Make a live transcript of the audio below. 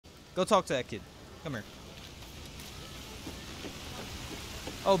Go talk to that kid. Come here.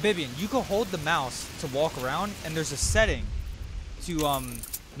 Oh, Bibian, you can hold the mouse to walk around, and there's a setting to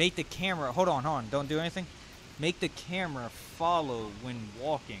make the camera. Hold on. Don't do anything. Make the camera follow when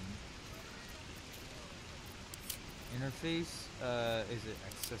walking. Interface. Is it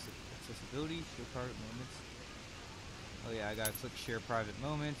accessibility? Show private moments. Oh yeah, I gotta click share private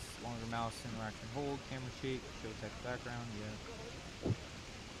moments. Longer mouse interaction hold. Camera shake. Show text background. Yeah.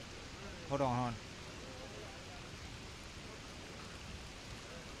 Hold on.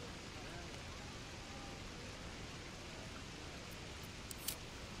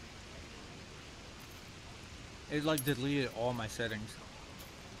 It like deleted all my settings.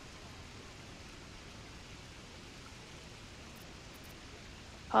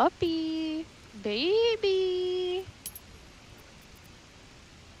 Puppy. Baby.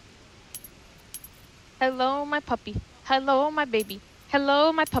 Hello, my puppy. Hello, my baby.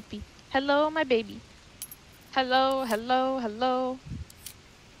 Hello, my puppy. Hello, my baby. Hello.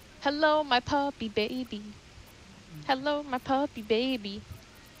 Hello, my puppy baby. Hello, my puppy baby.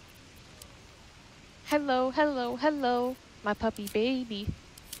 Hello, my puppy baby.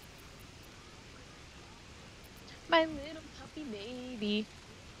 My little puppy baby.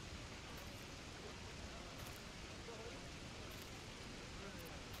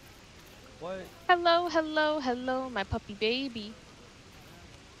 What? Hello, my puppy baby.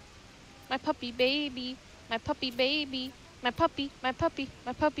 My puppy baby. My puppy baby. My puppy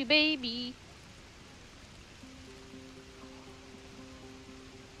baby.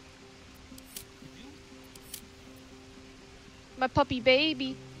 My puppy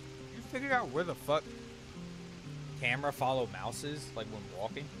baby. You figured out where the fuck camera follow mouse is, like when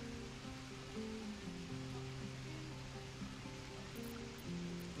walking?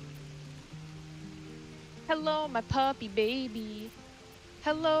 Hello, my puppy baby.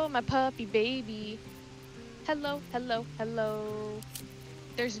 Hello, my puppy baby. Hello.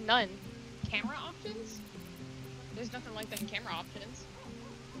 There's none. Camera options? There's nothing like that in camera options.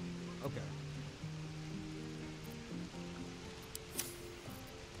 Okay.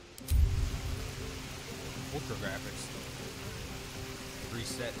 Ultra graphics.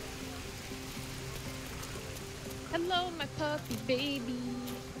 Reset. Hello, my puppy baby.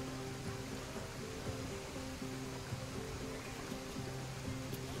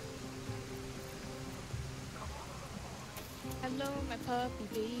 Hello, my puppy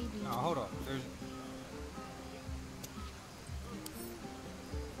baby. No, hold on. There's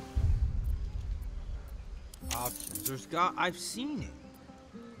options. I've seen it.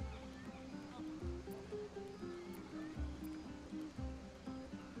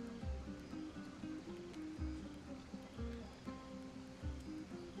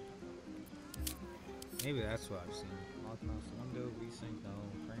 Maybe that's what I've seen. Lock mouse window, resync, no.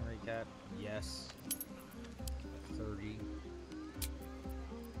 Frame rate cap, yes. 30.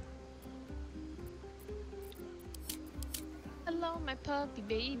 Hello, my puppy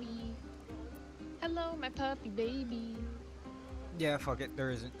baby. Hello, my puppy baby. Yeah, fuck it.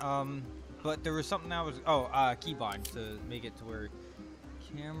 There isn't. But there was something I was. Oh, keybind to make it to where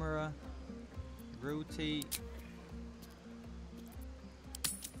camera rotate.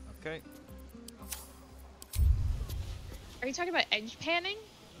 Okay. Are you talking about edge panning?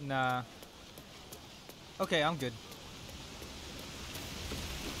 Nah. Okay, I'm good.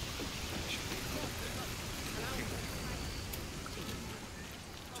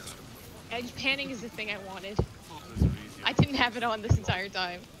 Edge panning is the thing I wanted. I didn't have it on this entire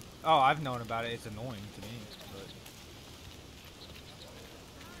time. Oh, I've known about it. It's annoying to me.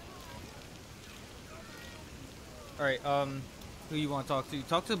 But... Alright, who you want to talk to?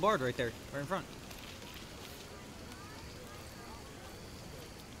 Talk to the Bard right there, right in front.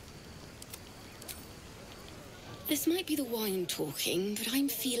 This might be the wine talking, but I'm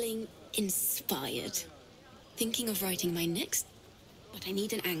feeling inspired. Thinking of writing my next, but I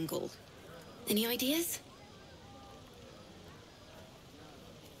need an angle. Any ideas?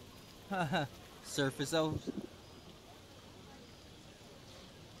 Haha, surface elves.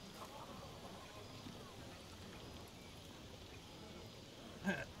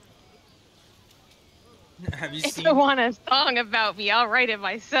 Have you seen? If I want a song about me, I'll write it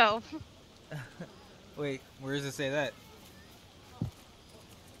myself. Wait, where does it say that?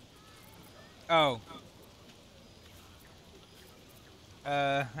 Oh.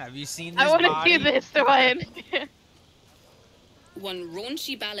 Have you seen this? I want to do this one. One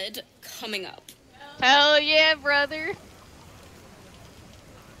raunchy ballad coming up. Hell yeah, brother.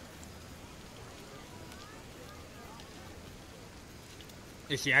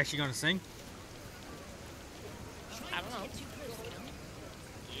 Is she actually gonna sing? I don't know.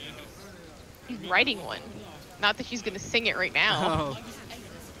 She's writing one. Not that she's gonna sing it right now. Oh,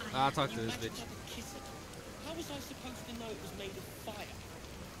 I'll talk to this bitch. How was I supposed to know it was made of fire?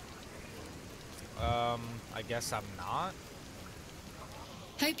 I guess I'm not.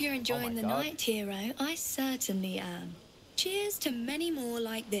 Hope you're enjoying the God. night, hero. I certainly am. Cheers to many more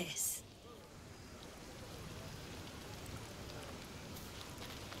like this.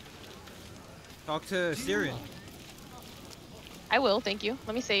 Talk to Syrian. I will, thank you.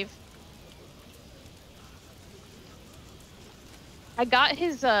 Let me save. I got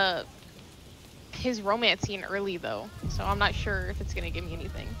his romance scene early though, so I'm not sure if it's gonna give me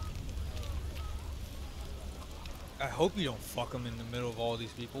anything. I hope you don't fuck him in the middle of all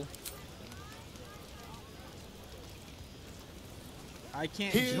these people. I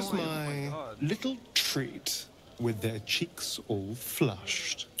can't Here's join. my Oh God. little treat with their cheeks all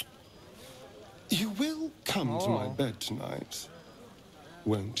flushed. You will come to my Oh. bed tonight,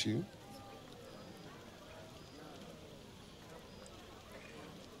 won't you?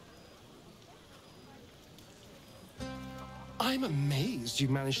 I'm amazed you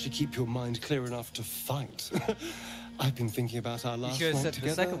managed to keep your mind clear enough to fight. I've been thinking about our You last should have night said the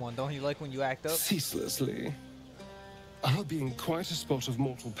together second one. Don't you like when you act up? ceaselessly. I'll be in quite a spot of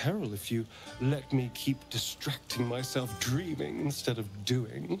mortal peril if you let me keep distracting myself dreaming instead of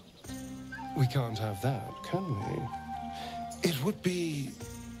doing. We can't have that, can we? It would be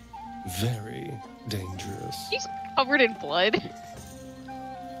very dangerous. He's covered in blood.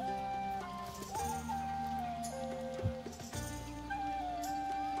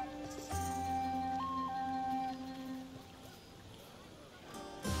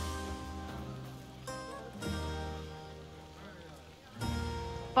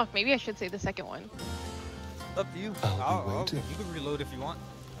 Fuck, maybe I should say the second one. Up to you. I'll be waiting. You can reload if you want.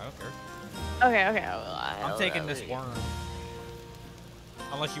 I don't care. Okay, okay. I'm taking this worm.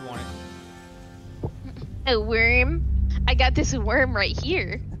 Unless you want A worm? I got this worm right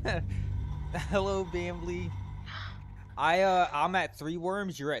here. it. Hello, Bambly. I'm at 3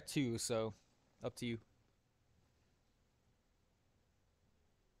 worms. You're at 2, so up to you.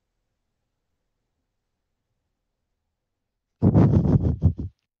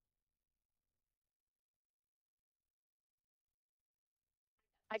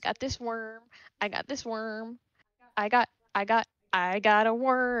 I got this worm. I got this worm. I got a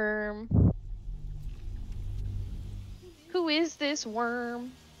worm. Who is this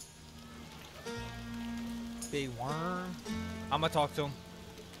worm? Big worm. I'm gonna talk to him.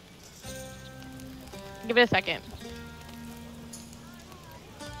 Give it a second.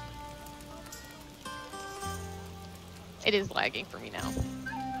 It is lagging for me now.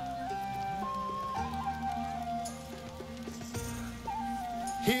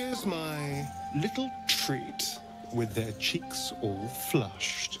 Here's my little treat with their cheeks all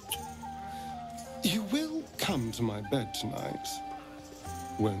flushed. You will come to my bed tonight,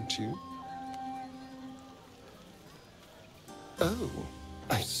 won't you? Oh,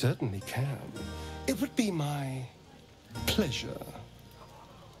 I certainly can. It would be my pleasure.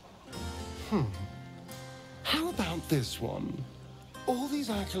 How about this one? All these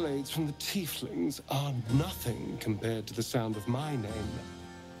accolades from the tieflings are nothing compared to the sound of my name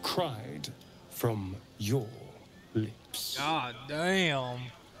cried from your lips. God damn.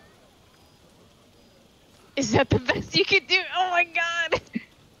 Is that the best you can do? Oh my god!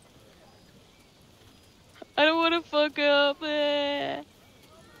 I don't want to fuck up.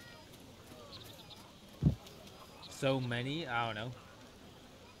 So many? I don't know.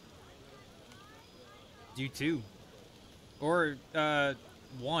 Do 2. Or,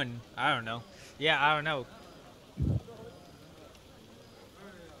 1. I don't know. Yeah, I don't know.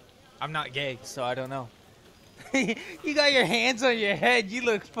 I'm not gay, so I don't know. You got your hands on your head. You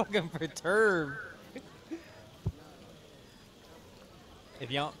look fucking perturbed. If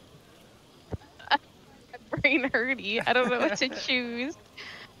you don't... Brain hurty. I don't know what to choose.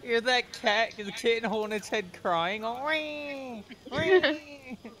 You're that cat, the kitten holding its head crying. Oh, ring,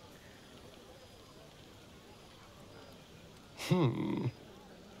 ring.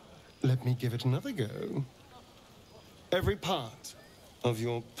 Let me give it another go. Every part of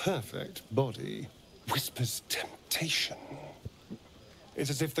your perfect body whispers temptation. It's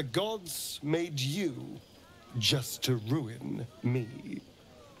as if the gods made you just to ruin me.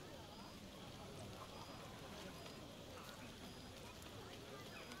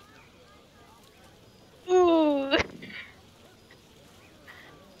 Ooh.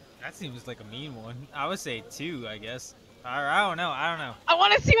 That seems like a mean one. I would say 2, I guess. I don't know. I don't know. I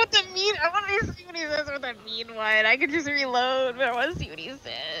want to see what the mean. I want to see what he says with that mean one. I could just reload, but I want to see what he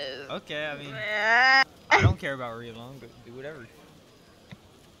says. Okay, I mean, I don't care about reload, but do whatever.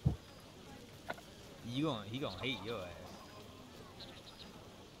 He gonna hate your ass.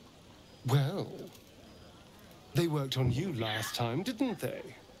 Well, they worked on you last time, didn't they?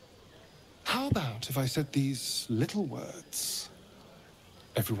 How about if I said these little words?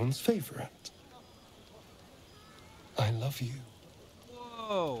 Everyone's favorite. I love you.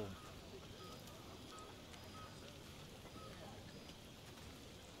 Whoa.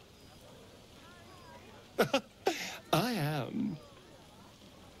 I am.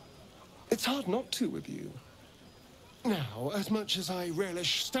 It's hard not to with you. Now, as much as I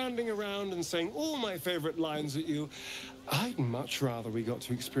relish standing around and saying all my favorite lines at you, I'd much rather we got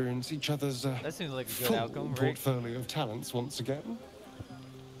to experience each other's That seems like a good full outcome, right? portfolio of talents once again.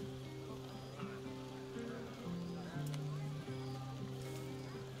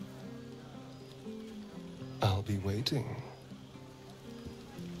 I'll be waiting.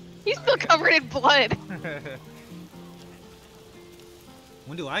 He's still covered in blood.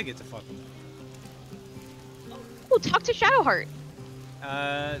 When do I get to fuck him? Oh, talk to Shadowheart.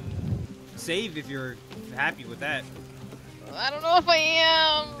 Save if you're happy with that. I don't know if I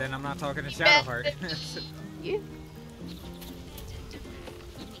am. Then I'm not talking to Shadowheart.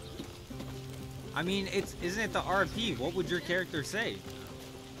 I mean, isn't it the RP? What would your character say?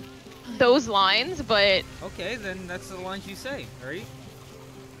 Those lines, but Okay, then that's the lines you say, right?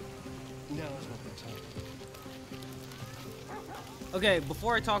 Now is not the time. Okay,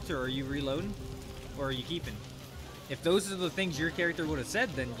 before I talk to her, are you reloading? Or are you keeping? If those are the things your character would have said,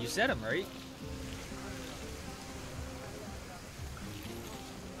 then you said them, right?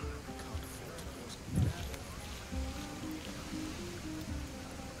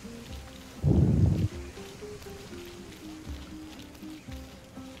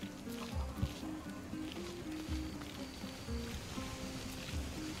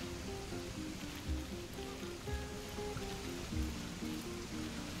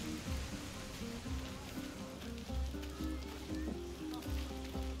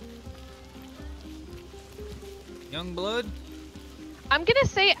 Young blood? I'm gonna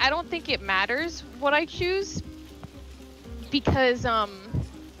say I don't think it matters what I choose because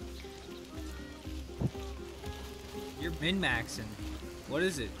You're min-maxing. What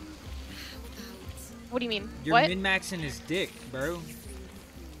is it? what do you mean? You're What? min-maxing his dick, bro.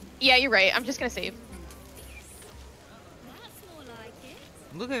 Yeah, you're right. I'm just gonna save. That's more like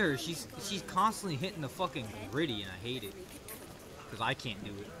it. Look at her. She's constantly hitting the fucking gritty, and I hate it. Because I can't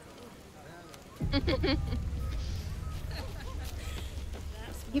do it.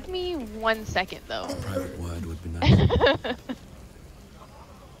 Give me 1 second though. A private word would be nice.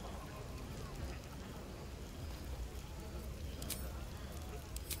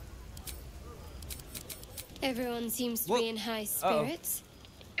 Everyone seems to Whoa. be in high Uh-oh. spirits.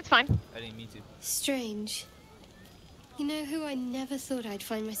 It's fine. I didn't mean to. Strange. You know who I never thought I'd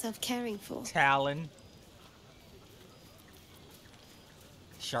find myself caring for? Talon.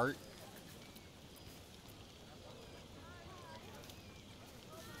 Shart.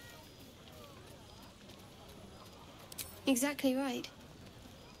 Exactly right.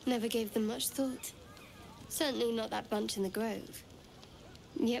 Never gave them much thought. Certainly not that bunch in the grove.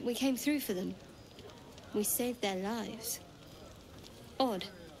 Yet we came through for them. We saved their lives. Odd.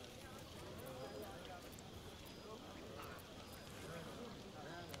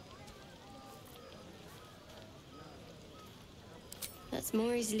 That's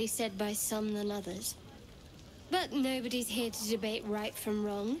more easily said by some than others. But nobody's here to debate right from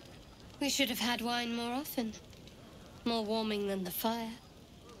wrong. We should have had wine more often. More warming than the fire.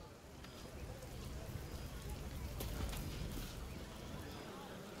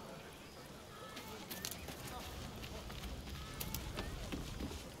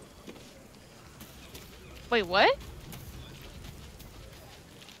 Wait, what?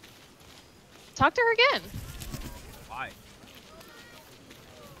 Talk to her again. Why?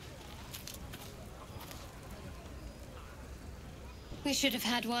 We should have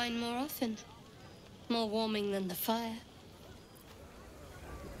had wine more often. More warming than the fire.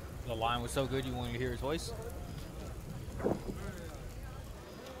 The line was so good you wanted to hear his voice?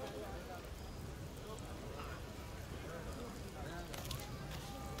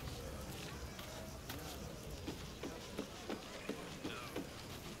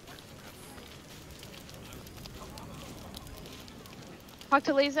 Talk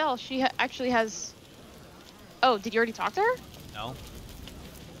to Lae'zel. She actually has. Oh, did you already talk to her? No.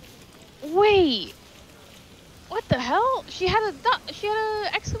 Wait. What the hell? She had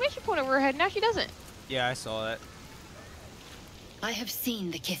a exclamation point over her head. Now she doesn't. Yeah, I saw that. I have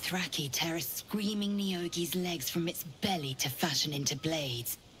seen the Kithraki tear a screaming Nyogi's legs from its belly to fashion into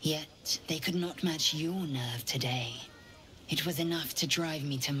blades. Yet, they could not match your nerve today. It was enough to drive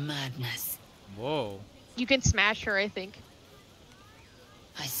me to madness. Whoa. You can smash her, I think.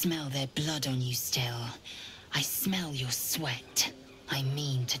 I smell their blood on you still. I smell your sweat. I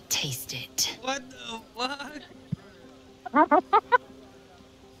mean to taste it. What the fuck?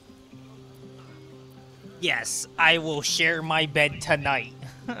 Yes, I will share my bed tonight.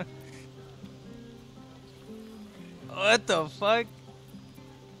 What the fuck?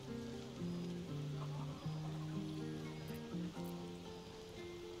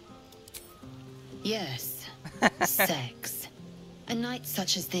 Yes, sex. A night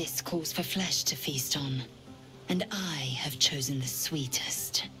such as this calls for flesh to feast on. And I have chosen the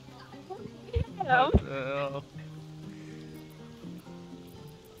sweetest. What the hell?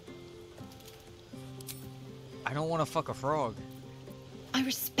 I don't want to fuck a frog. I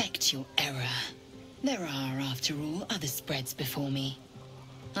respect your error. There are, after all, other spreads before me.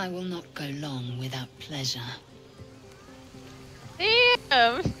 I will not go long without pleasure.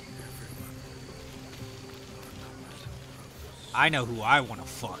 Damn. I know who I want to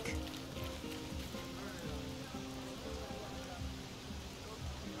fuck.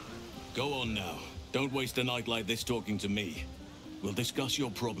 Go on now. Don't waste a night like this talking to me. We'll discuss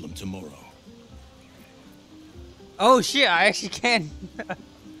your problem tomorrow. Oh shit, I actually can.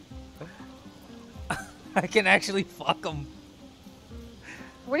 I can actually fuck him.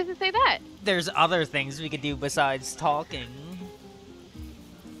 Where does it say that? There's other things we could do besides talking.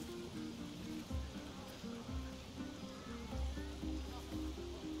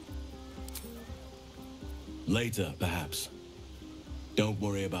 Later, perhaps. Don't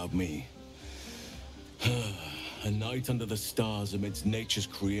worry about me. A night under the stars amidst nature's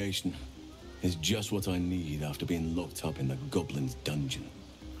creation is just what I need after being locked up in the goblin's dungeon.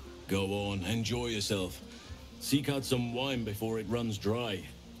 Go on, enjoy yourself. Seek out some wine before it runs dry.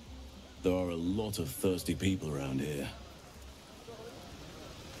 There are a lot of thirsty people around here.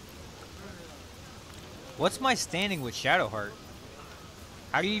 What's my standing with Shadowheart?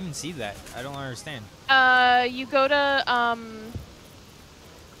 How do you even see that? I don't understand. You go to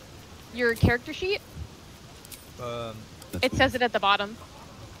your character sheet. It says it at the bottom.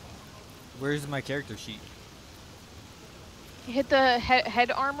 Where's my character sheet? Hit the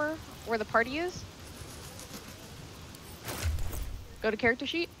head armor where the party is. Go to character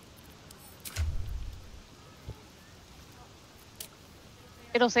sheet.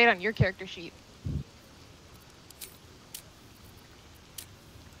 It'll say it on your character sheet.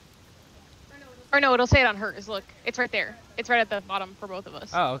 Or no, it'll say it on hers. Look, it's right there. It's right at the bottom for both of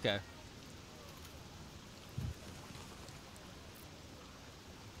us. Oh, okay.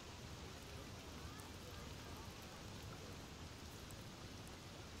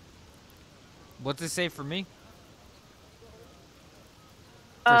 What's it say for me?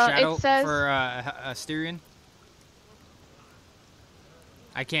 For Shadow, it says for Asterion?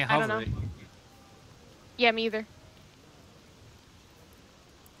 I can't I don't hover it. know. Yeah, me either.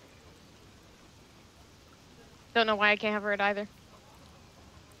 Don't know why I can't hover it either.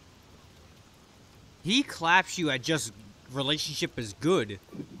 He claps you at just relationship is good.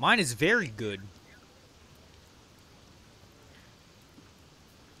 Mine is very good.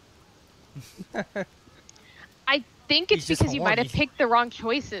 I think it's He's just because you might have horny. picked the wrong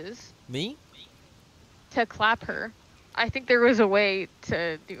choices Me? to clap her. I think there was a way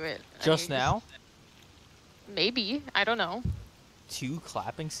to do it. Just now? Maybe. I don't know. 2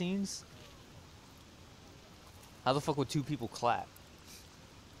 clapping scenes? How the fuck would 2 people clap?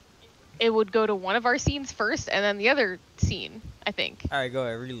 It would go to one of our scenes first and then the other scene, I think. Alright, go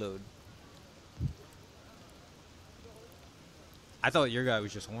ahead, reload. I thought your guy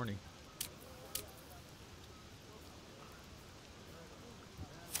was just horny.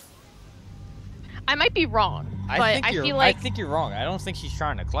 I might be wrong, but I feel like I think you're wrong. I don't think she's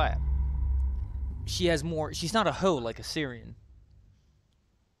trying to clap. She has more. She's not a hoe like a Syrian.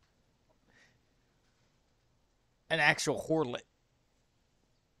 An actual whorelet.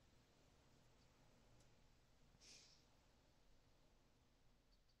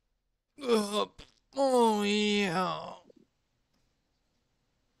 Oh yeah.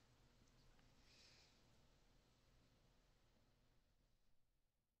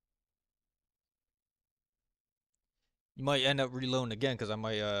 You might end up reloading again because I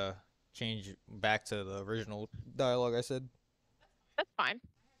might change back to the original dialogue I said. that's fine.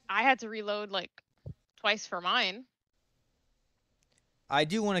 I had to reload like twice for mine. I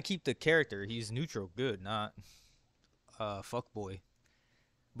do want to keep the character. He's neutral good, not fuckboy.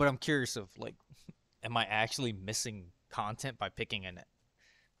 But I'm curious of like, am I actually missing content by picking an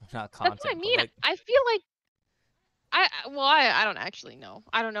not content? That's what I but, mean. like, I feel like I don't actually know.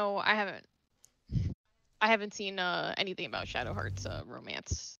 I don't know. I haven't seen anything about Shadowheart's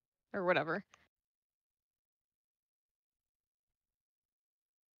romance or whatever.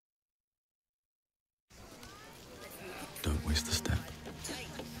 waste a step.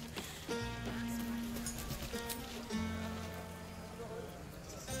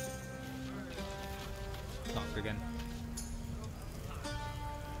 Knocked again.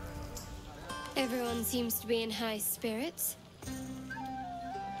 Everyone seems to be in high spirits.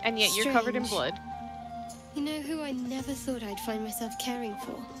 And yet you're covered in Strange. blood. You know who I never thought I'd find myself caring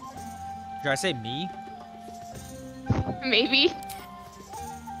for? Did I say me? Maybe.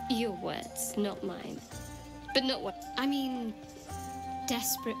 Your words, not mine. But not what. I mean,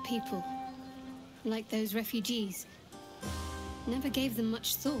 desperate people. Like those refugees. Never gave them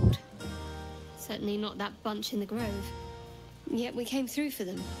much thought. Certainly not that bunch in the grove. Yet we came through for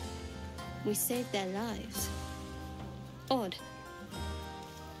them. We saved their lives. Odd.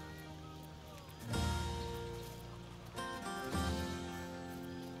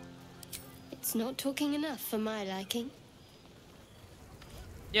 It's not talking enough for my liking.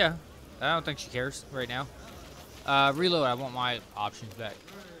 Yeah. I don't think she cares right now. Reload. I want my options back.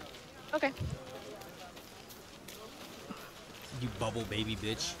 Okay. You bubble baby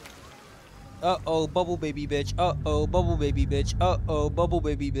bitch. Uh-oh, bubble baby bitch. Uh-oh, bubble baby bitch. Uh-oh, bubble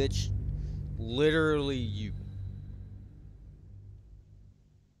baby bitch. Literally you.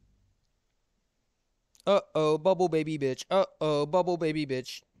 Uh-oh, bubble baby bitch. Uh-oh, bubble baby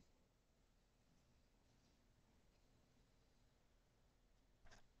bitch.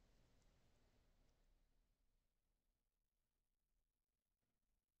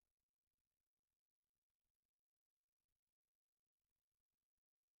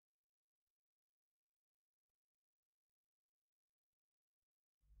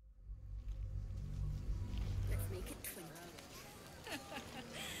 Let's make it twinkle.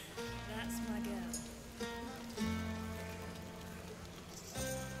 That's my girl.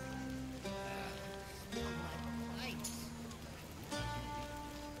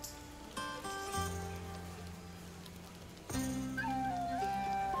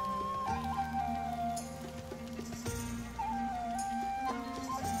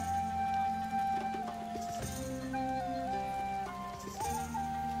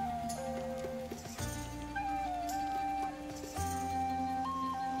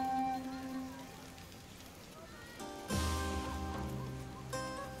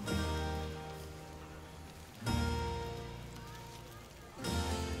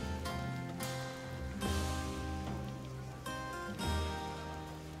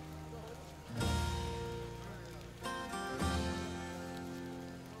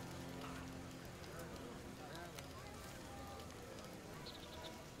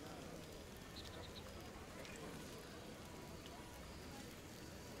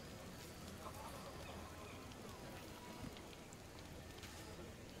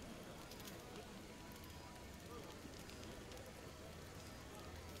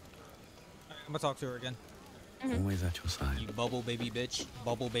 I'm gonna talk to her again. Always at your side. You bubble baby bitch.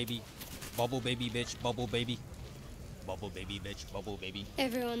 Bubble baby. Bubble baby bitch. Bubble baby. Bubble baby bitch. Bubble baby.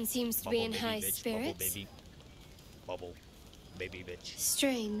 Everyone seems to be Bubble in baby high bitch. spirits. Bubble baby. Bubble baby bitch.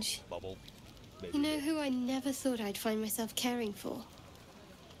 Strange. Bubble baby. You know who I never thought I'd find myself caring for?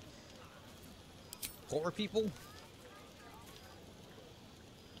 Poor people?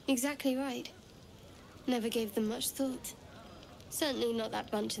 Exactly right. Never gave them much thought. Certainly not that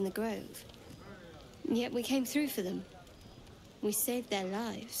bunch in the grove. Yet we came through for them. We saved their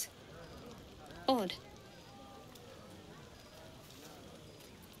lives. Odd.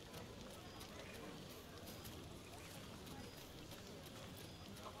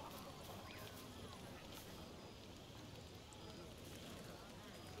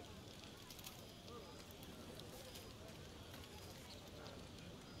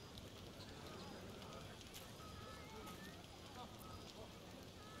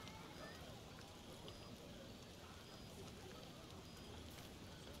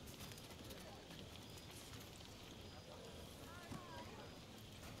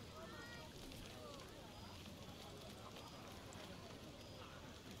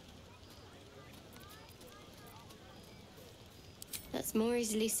 That's more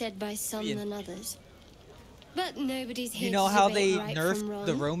easily said by some Yeah. than others. But nobody's here You know to how debate they right from nerfed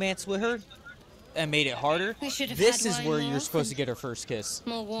the wrong. romance with her and made it harder? We should have This had is wine where more you're supposed to often. get her first kiss.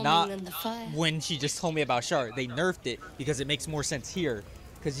 More warming Not than the fire. when she just told me about Char. They nerfed it because it makes more sense here.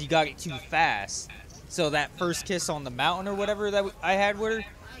 Because you got it too fast. So that first kiss on the mountain or whatever that I had with her,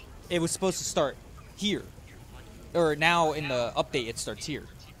 it was supposed to start here. Or now in the update, it starts here.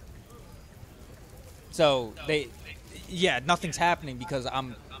 So yeah, nothing's happening because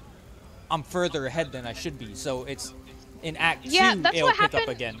I'm further ahead than I should be. So it's in Act 2, that's it'll what pick up happened.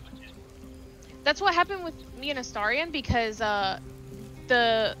 again. That's what happened with me and Astarion because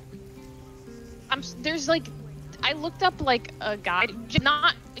there's like I looked up like a guide,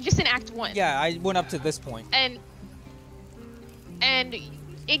 not just in Act 1. Yeah, I went up to this point. And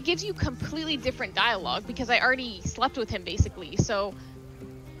it gives you completely different dialogue because I already slept with him basically. So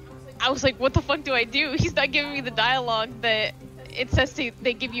I was like, what the fuck do I do? He's not giving me the dialogue that it says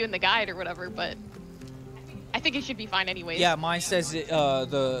they give you in the guide or whatever, but I think it should be fine anyways. Yeah, mine says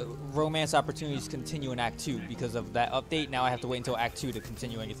the romance opportunities continue in Act 2 because of that update. Now I have to wait until Act 2 to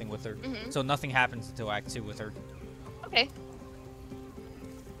continue anything with her. So nothing happens until Act 2 with her. Okay.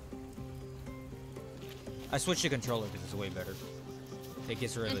 I switched to controller because it's way better. It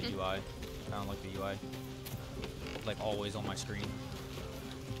gets rid of the UI. I don't like the UI. Like always on my screen.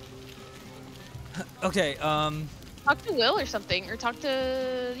 Okay, Talk to Will or something, or talk to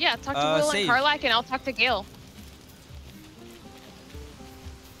Will save. and Karlak, and I'll talk to Gale.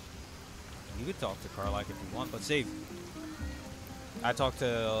 You could talk to Karlak if you want, but save. I talked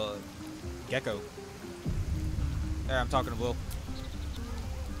to Gecko. There, I'm talking to Will.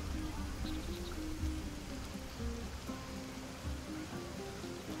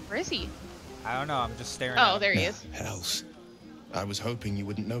 Where is he? I don't know, I'm just staring at Oh, him. there he is. Hells. I was hoping you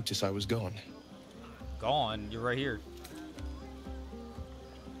wouldn't notice I was gone. Gone? You're right here.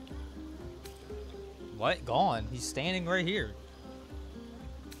 What? Gone? He's standing right here.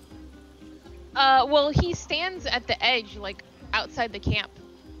 Well, he stands at the edge, like, outside the camp.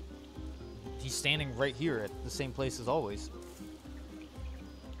 He's standing right here at the same place as always.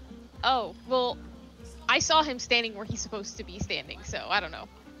 Oh, well, I saw him standing where he's supposed to be standing, so I don't know.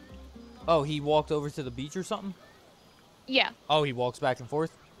 Oh, he walked over to the beach or something? Yeah, Oh, he walks back and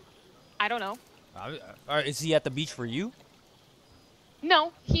forth? I don't know. Is he at the beach for you?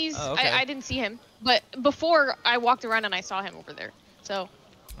 No, he's. Oh, okay. I didn't see him, but before I walked around and I saw him over there. So.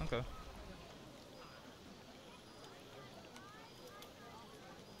 Okay.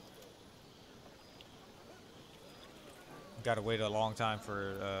 Gotta wait a long time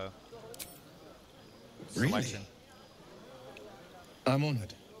for selection. Really? I'm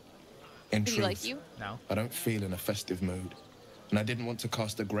honored. In Did truth, he like you? No. I don't feel in a festive mood, and I didn't want to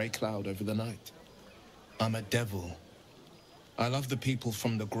cast a grey cloud over the night. I'm a devil. I love the people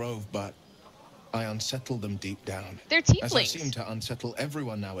from the Grove, but I unsettle them deep down. They're As I tieflings. seem to unsettle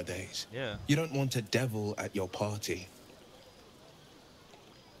everyone nowadays. Yeah. You don't want a devil at your party.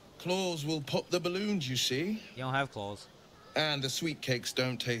 Claws will pop the balloons, you see. You don't have claws. And the sweet cakes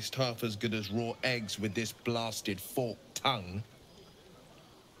don't taste half as good as raw eggs with this blasted forked tongue.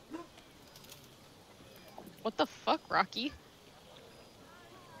 What the fuck, Rocky?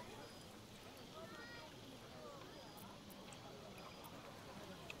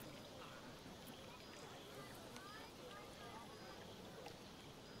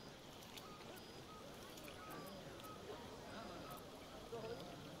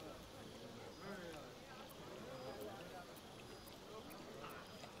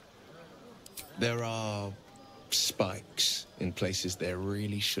 There are spikes in places there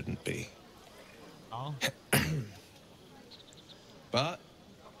really shouldn't be. Oh. But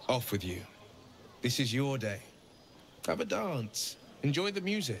off with you. This is your day. Have a dance. Enjoy the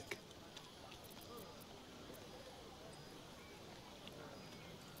music.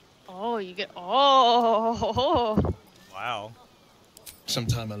 Oh, you get. Oh. Wow. Some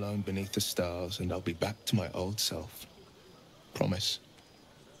time alone beneath the stars, and I'll be back to my old self. Promise.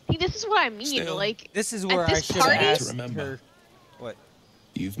 See, this is what I mean. Still, like, This is at where I this should have party- asked Remember. her. What?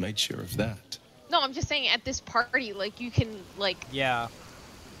 You've made sure of that. No, I'm just saying at this party, like, you can, like, Yeah.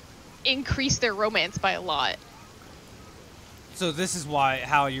 increase their romance by a lot. So this is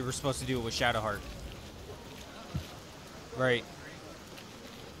how you were supposed to do it with Shadowheart. Right.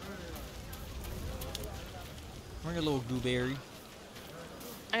 Bring a little gooberry.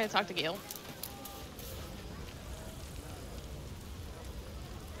 I'm gonna talk to Gale.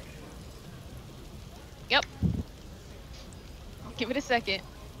 Yep. Give it a second.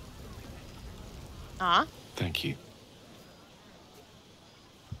 Uh-huh. Thank you.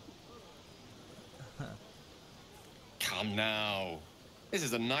 Come now. This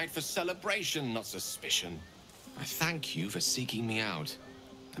is a night for celebration, not suspicion. I thank you for seeking me out.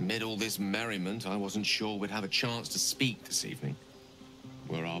 Amid all this merriment, I wasn't sure we'd have a chance to speak this evening.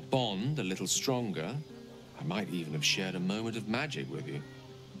 Were our bond a little stronger, I might even have shared a moment of magic with you.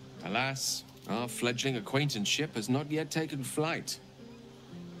 Alas, our fledgling acquaintanceship has not yet taken flight.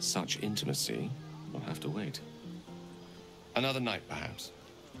 Such intimacy will have to wait. Another night, perhaps.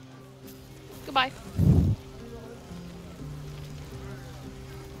 Goodbye.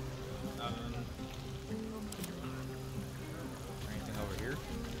 Anything over here?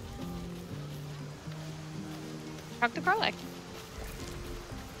 Talk to Karlak.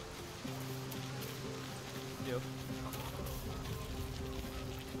 Yep.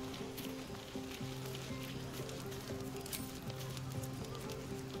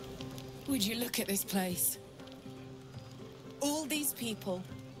 Would you look at this place? All these people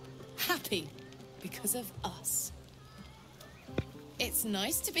happy because of us. It's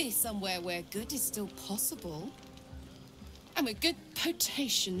nice to be somewhere where good is still possible. And with good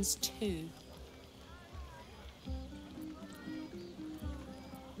potations too.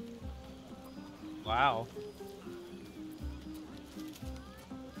 Wow.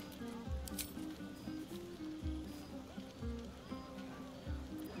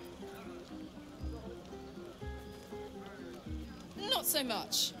 Not so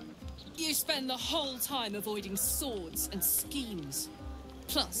much. You spend the whole time avoiding swords and schemes.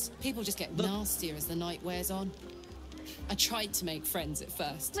 Plus, people just get nastier as the night wears on. I tried to make friends at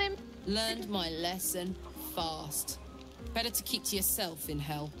first. Learned my lesson fast. Better to keep to yourself in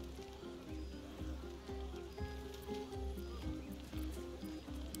hell.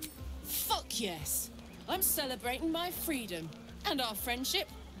 Fuck yes! I'm celebrating my freedom, and our friendship,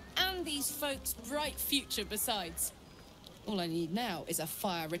 and these folks' bright future besides. All I need now is a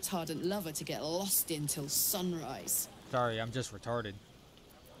fire-retardant lover to get lost in till sunrise. Sorry, I'm just retarded.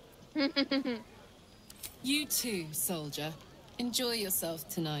 You too, soldier. Enjoy yourself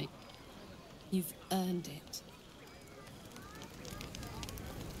tonight. You've earned it.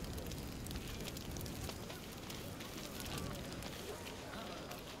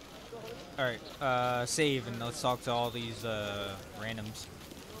 Alright, save and let's talk to all these randoms.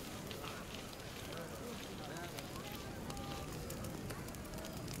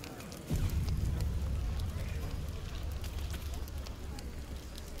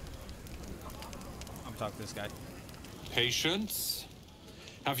 I'm talking to this guy. Patience?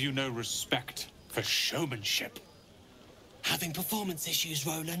 Have you no respect for showmanship? Having performance issues,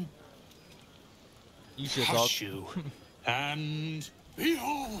 Roland? You should Hush talk. you. And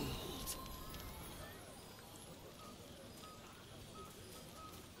behold!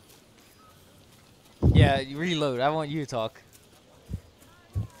 Yeah, you reload. I want you to talk.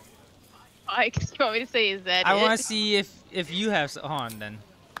 I you want me to say, is that I it? want to see if you have. Hold on, then.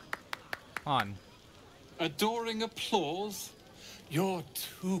 Hold on. Adoring applause? You're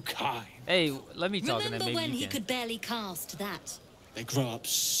too kind. Hey, let me talk and then Remember maybe when you he can. could barely cast that? They grow up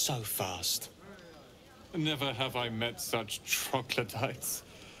so fast. Never have I met such troglodytes.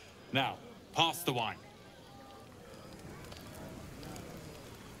 Now, pass the wine.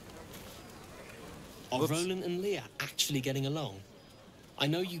 Are Roland and Leah actually getting along? I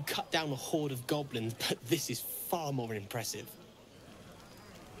know you cut down a horde of goblins, but this is far more impressive.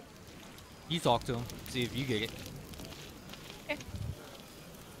 You talk to him. See if you get it.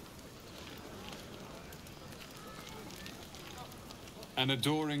 An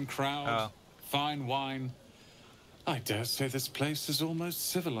adoring crowd, fine wine. I dare say this place is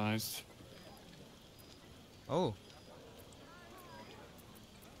almost civilized. Oh.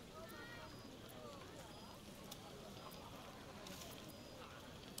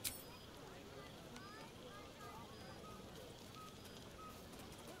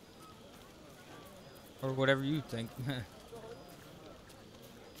 Or whatever you think.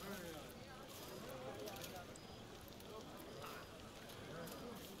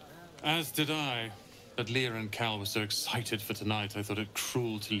 As did I. But Leah and Cal were so excited for tonight, I thought it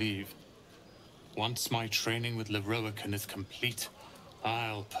cruel to leave. Once my training with Leroican is complete,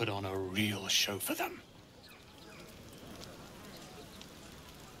 I'll put on a real show for them.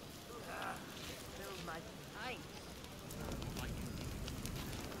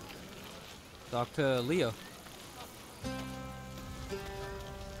 Talk to Leo.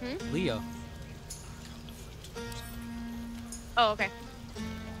 Leo. Oh, okay.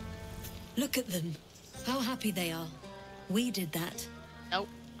 Look at them. How happy they are. We did that. Nope,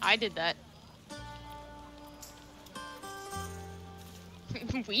 I did that.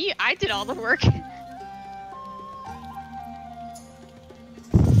 I did all the work.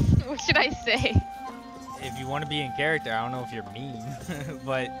 What should I say? If you want to be in character, I don't know if you're mean,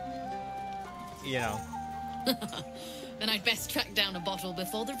 but you know. Then I'd best track down a bottle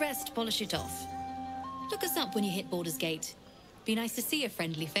before the rest polish it off. Look us up when you hit Baldur's Gate. Be nice to see a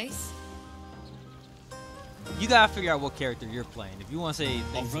friendly face. You gotta figure out what character you're playing. If you want to say Are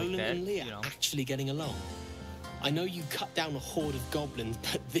things like Roland that, and Leah you know. actually getting along? I know you cut down a horde of goblins,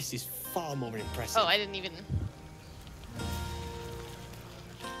 but this is far more impressive. Oh, I didn't even...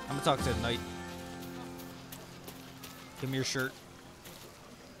 I'm gonna talk to the knight. Give me your shirt.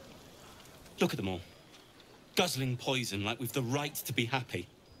 Look at them all. Guzzling poison like we've the right to be happy.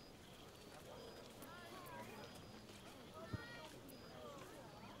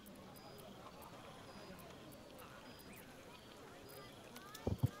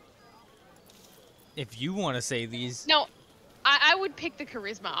 If you want to say these. No, I would pick the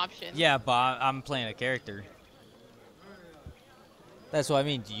charisma option. Yeah, but I'm playing a character. That's what I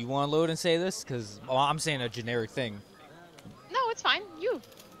mean. Do you want to load and say this? Because I'm saying a generic thing. No, it's fine. You.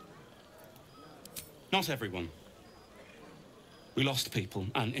 Not everyone. We lost people,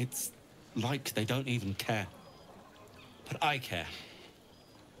 and it's like they don't even care. But I care.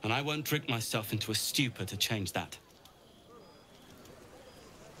 And I won't drink myself into a stupor to change that.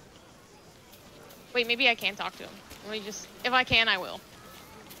 Wait, maybe I can talk to him. Let me just... If I can, I will.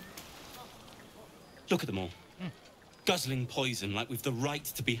 Look at them all. Guzzling poison like we've the right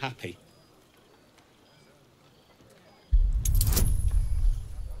to be happy.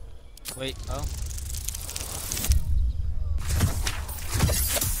 Wait, oh.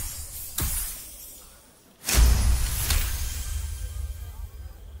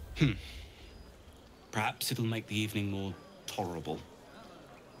 Perhaps it'll make the evening more tolerable.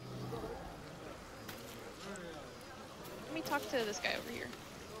 Let me talk to this guy over here.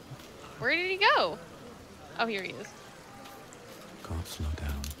 Where did he go? Oh, here he is. Can't slow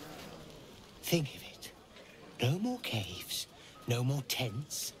down. Think of it. No more caves, no more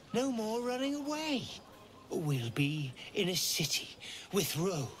tents, no more running away. We'll be in a city with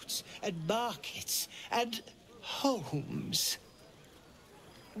roads and markets and homes.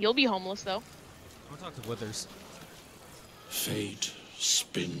 You'll be homeless, though. I'm gonna talk to Withers. Fate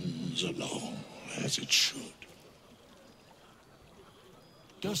spins along as it should.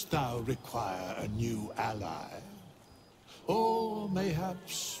 Dost thou require a new ally? Or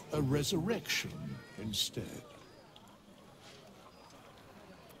mayhaps a resurrection instead?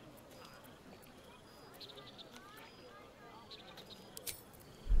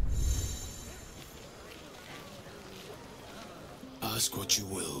 Ask what you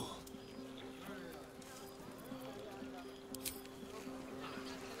will.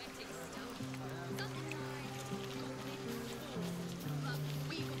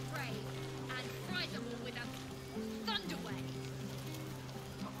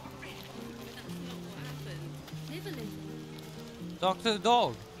 Talk to the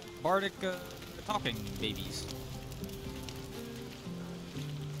dog. Bardic talking babies.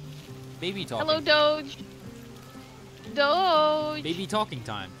 Baby talking. Hello, Doge. Doge. Baby talking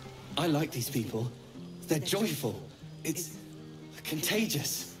time. I like these people. They're joyful. It's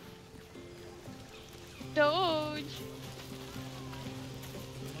contagious. Doge.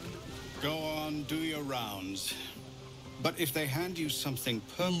 Go on, do your rounds. But if they hand you something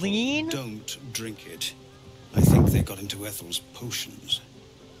purple, don't drink it. I think they got into Ethel's potions.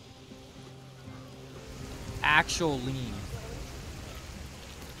 Actual lean.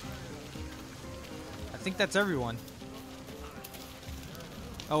 I think that's everyone.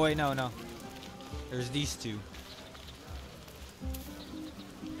 Oh wait, no. There's these two.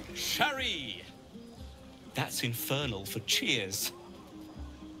 Sherry! That's infernal for cheers.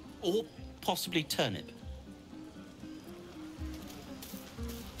 Or possibly turnip.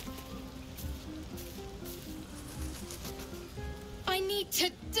 I need to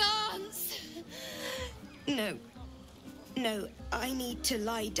dance. No, I need to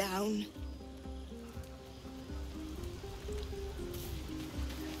lie down.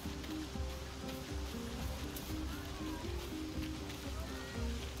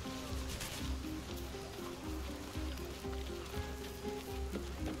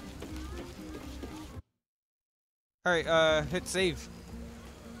 Alright, hit save.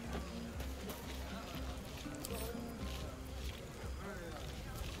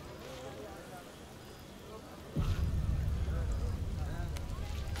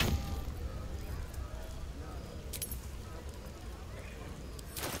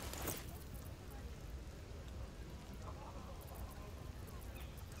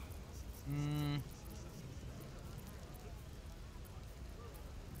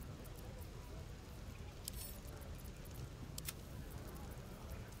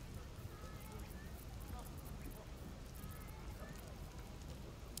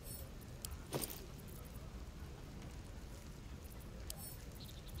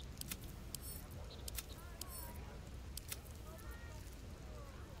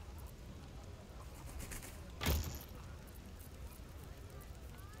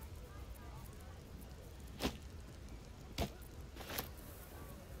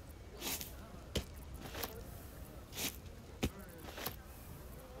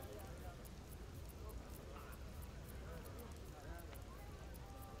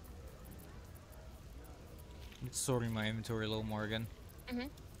 Sorting my inventory a little more again. Mm-hmm.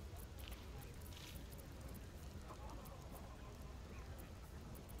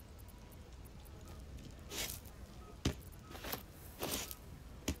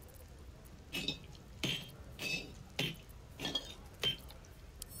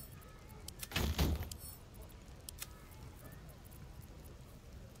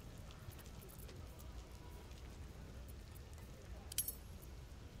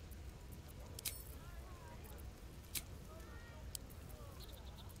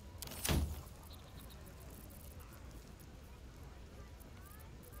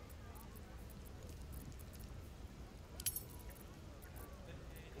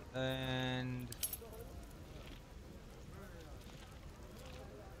 And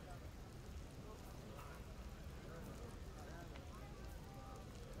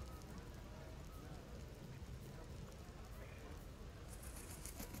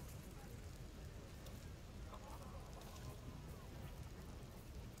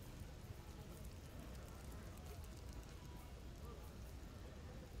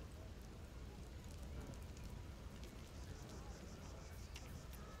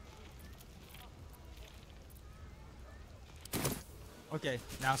okay,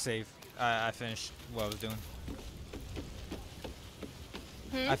 now save. I finished what I was doing.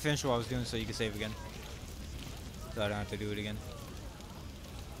 I finished what I was doing so you can save again. So I don't have to do it again.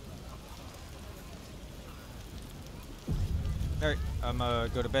 Alright, I'm gonna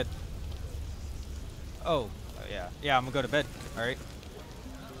go to bed. Oh, yeah. Yeah, I'm gonna go to bed. Alright.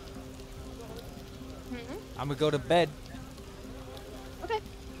 I'm gonna go to bed. Okay.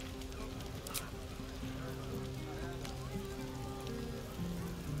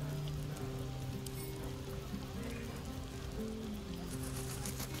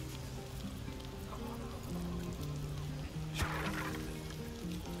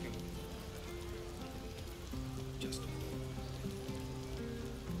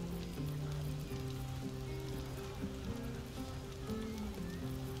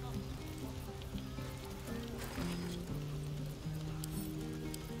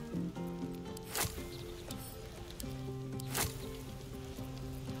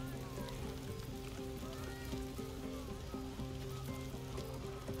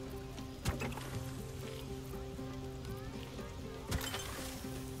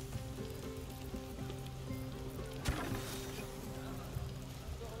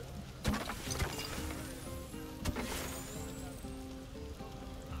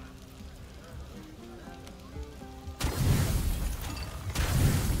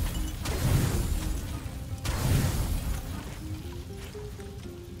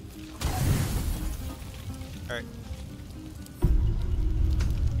 Alright.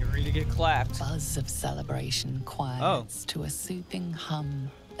 Get ready to get clapped. Buzz of celebration quiets to a soothing hum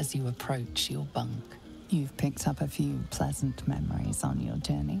as you approach your bunk. You've picked up a few pleasant memories on your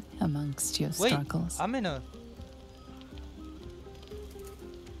journey amongst your struggles. I'm in a...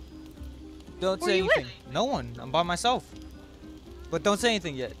 Don't Who say are you anything. No one. I'm by myself. But don't say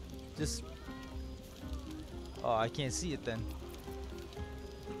anything yet. Just... Oh, I can't see it then.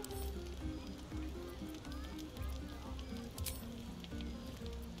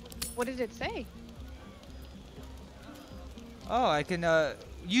 What did it say? Oh, I can,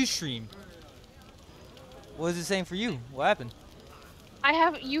 you stream. What is it saying for you? What happened?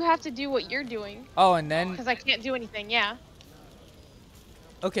 You have to do what you're doing. Oh, and then... Because I can't do anything, yeah.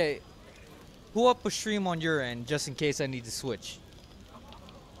 Okay. Pull up a stream on your end, just in case I need to switch.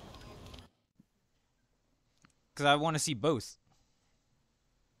 Because I want to see both.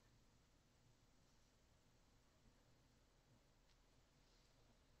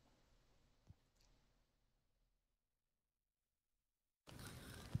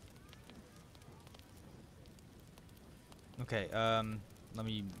 Okay, let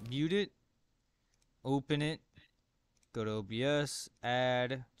me mute it, open it, go to OBS,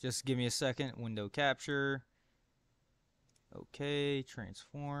 add, just give me a second, window capture, okay,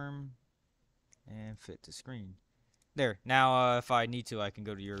 transform, and fit to screen. There, now if I need to, I can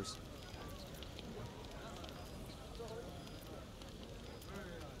go to yours.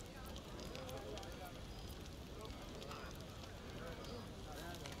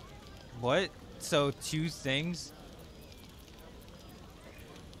 What? So, two things?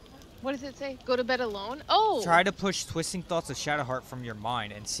 What does it say? Go to bed alone? Oh! Try to push twisting thoughts of Shadowheart from your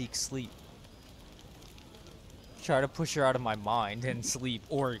mind and seek sleep. Try to push her out of my mind and sleep,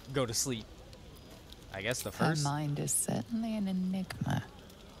 or go to sleep. I guess the first. Her mind is certainly an enigma.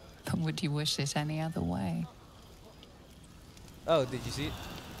 But would you wish it any other way? Oh, did you see it?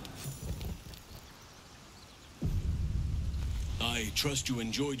 I trust you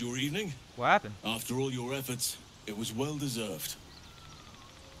enjoyed your evening? What happened? After all your efforts, it was well deserved.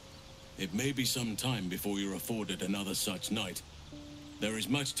 It may be some time before you're afforded another such night. There is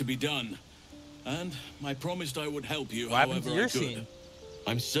much to be done, and I promised I would help you however I could.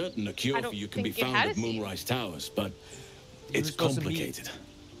 I'm certain a cure for you can be found at Moonrise Towers, but it's complicated.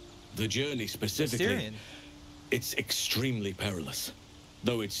 The journey specifically, it's extremely perilous,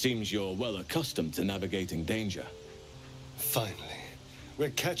 though it seems you're well accustomed to navigating danger. Finally, we're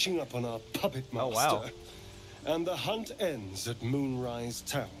catching up on our puppet master. Oh, wow. And the hunt ends at Moonrise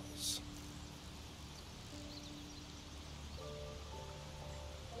Towers.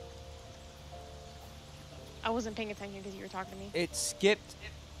 I wasn't paying attention because you were talking to me. It skipped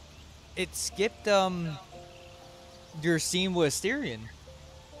It skipped your scene with Styrian.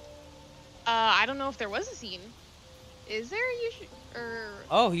 I don't know if there was a scene. Is there? You should. Or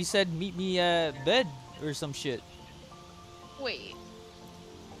Oh, he said meet me at bed or some shit. wait.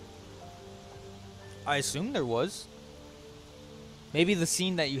 I assume there was. Maybe the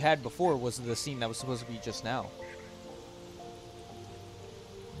scene that you had before was the scene that was supposed to be just now.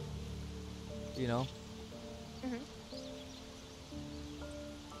 You know? Mhm.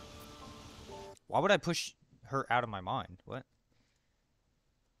 Why would I push her out of my mind? What?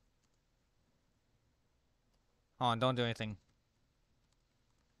 Hold on, don't do anything.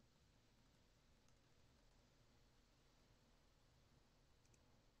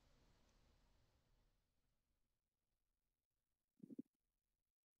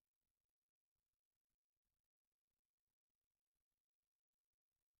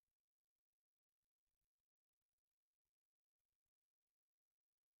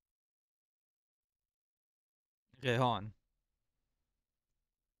 Okay, hold on.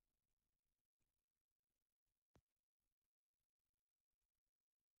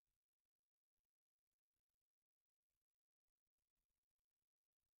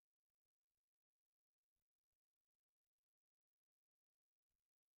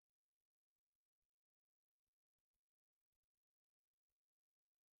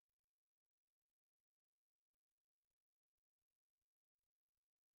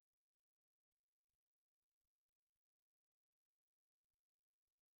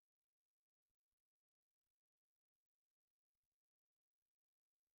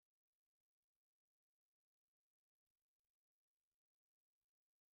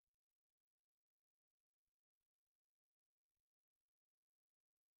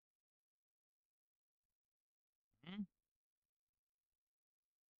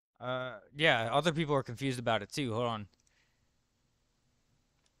 Yeah, other people are confused about it too. Hold on.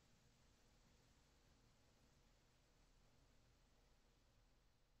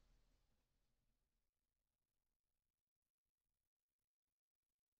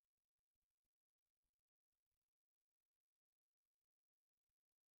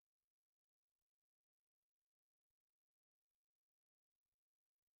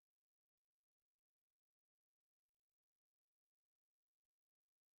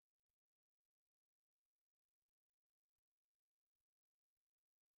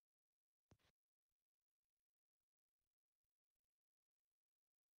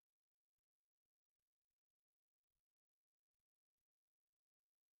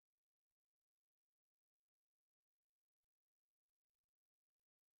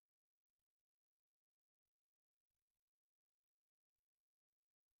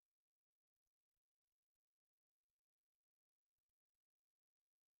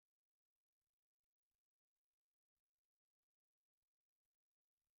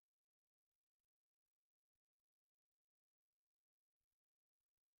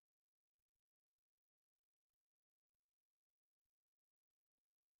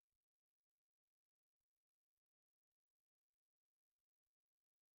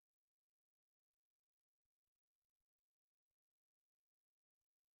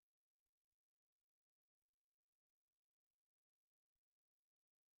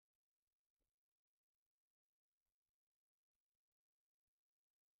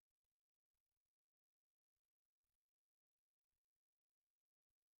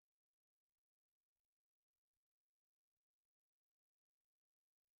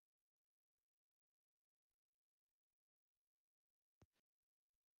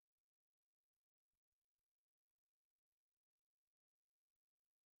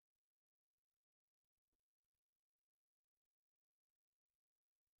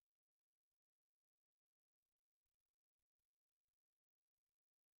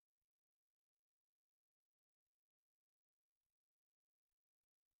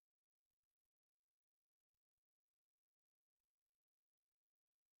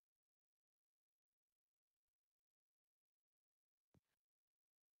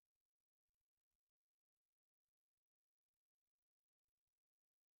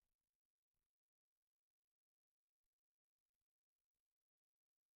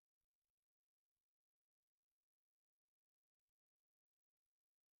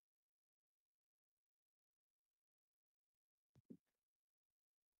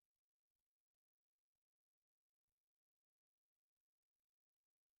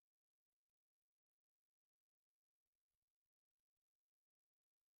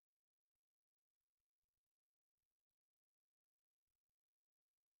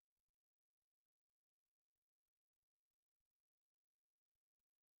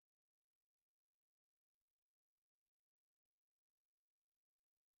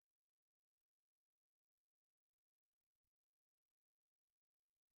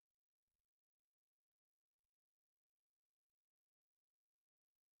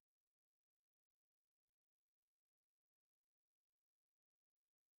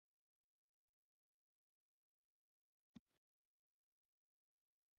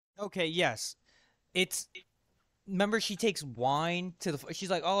 Okay, yes. It's remember she takes wine to the she's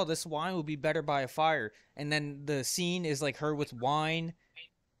like, "Oh, this wine will be better by a fire." And then the scene is like her with wine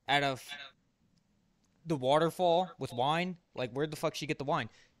out of the waterfall with wine. Like, where'd the fuck she get the wine?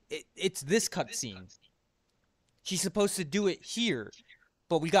 It's this cutscene. She's supposed to do it here,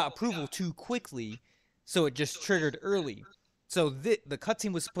 but we got approval too quickly, so it just triggered early. So the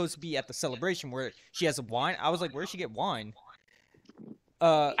cutscene was supposed to be at the celebration where she has a wine. I was like, where'd she get wine?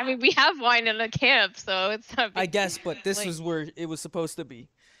 I mean, we have wine in the camp, so it's not. I guess, but this was where it was supposed to be.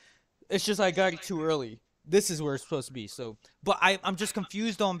 It's just I got it too early. This is where it's supposed to be. So, but I'm just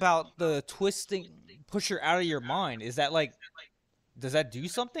confused on about the twisting, push her out of your mind. Is that like, does that do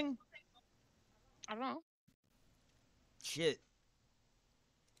something? I don't know. Shit.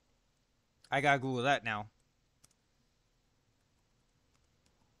 I gotta Google that now.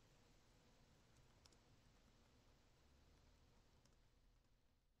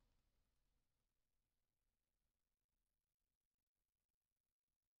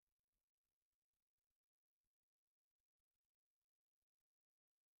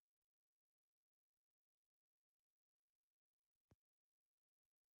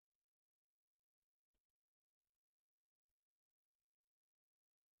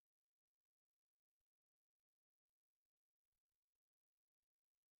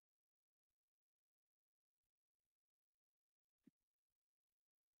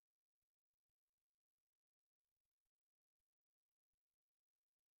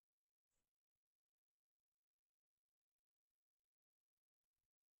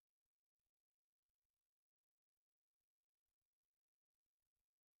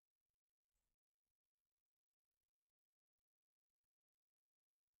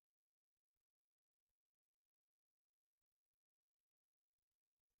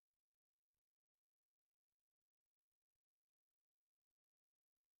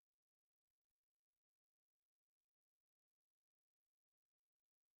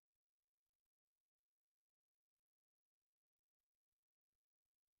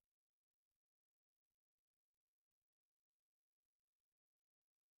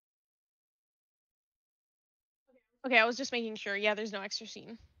 Okay, I was just making sure. Yeah, there's no extra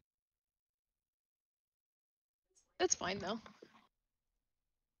scene. That's fine though.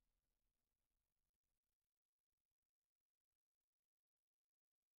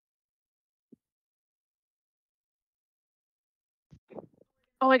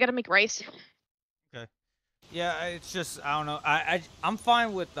 Oh, I gotta make rice. Okay. Yeah, it's just I don't know. I'm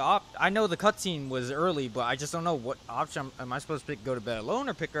fine with the op. I know the cutscene was early, but I just don't know what option am I supposed to pick. Go to bed alone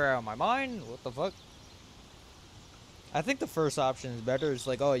or pick her out of my mind? What the fuck? I think the first option is better. It's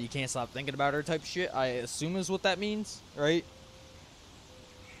like, oh, you can't stop thinking about her type shit. I assume is what that means, right?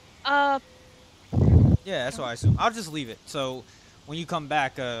 Yeah, that's what I assume. I'll just leave it. So when you come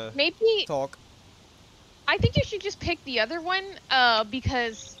back, maybe talk. I think you should just pick the other one,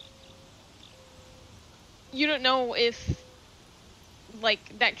 because you don't know if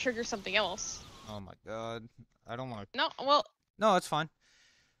like that triggers something else. Oh my god, I don't want to. No, well. No, it's fine.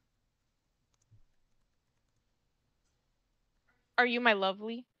 Are you my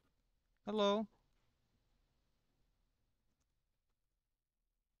lovely? Hello.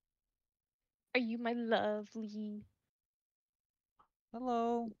 Are you my lovely?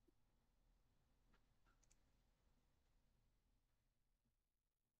 Hello.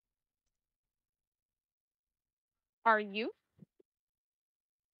 Are you?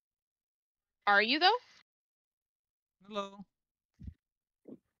 Are you though? Hello.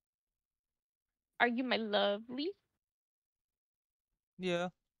 Are you my lovely? Yeah.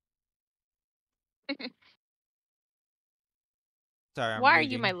 Sorry, I'm Why are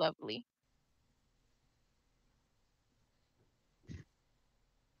you reading. my lovely?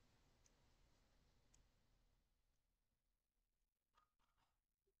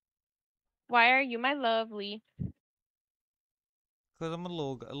 Why are you my lovely? Cause I'm a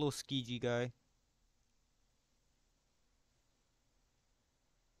little skeegee guy.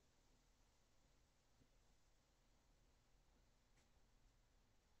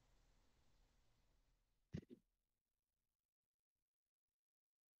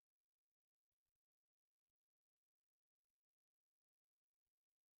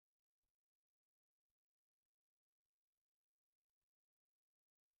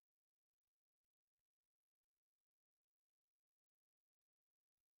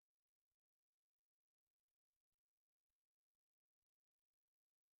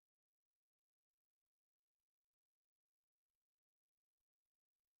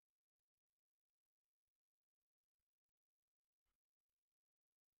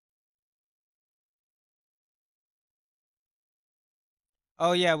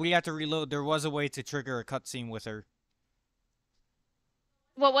 Oh yeah, we have to reload. There was a way to trigger a cutscene with her.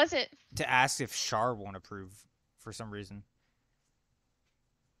 What was it? To ask if Char won't approve for some reason.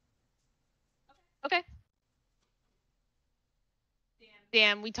 Okay.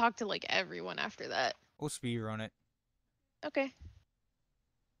 Damn, we talked to like everyone after that. We'll speedrun it. Okay.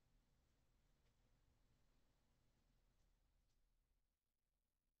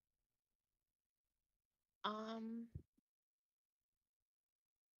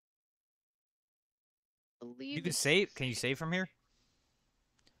 Believe You can it's... save. Can you save from here?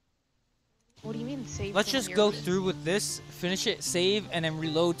 What do you mean save? Let's from just here? go through with this, finish it, save, and then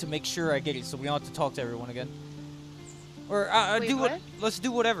reload to make sure I get it, so we don't have to talk to everyone again. Or Wait, do what? Let's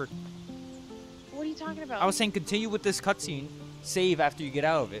do whatever. What are you talking about? I was saying continue with this cutscene, save after you get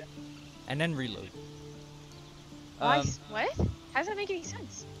out of it, and then reload. Why? What? How does that make any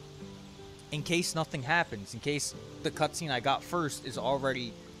sense? In case nothing happens, in case the cutscene I got first is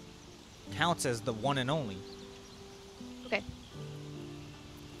already counts as the one and only. Okay.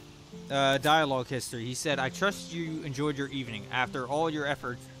 Dialogue history. He said, I trust you enjoyed your evening. After all your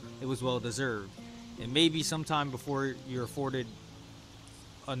efforts, it was well deserved. And maybe sometime before you're afforded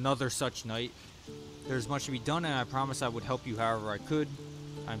another such night. There's much to be done, and I promise I would help you however I could.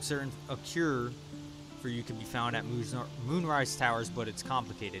 I'm certain a cure for you can be found at Moonrise Towers, but it's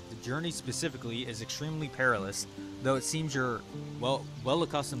complicated. The journey specifically is extremely perilous, though it seems you're well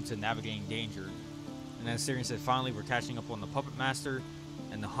accustomed to navigating danger. And then Syrian said, finally, we're catching up on the Puppet Master,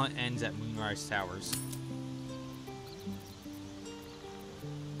 and the hunt ends at Moonrise Towers.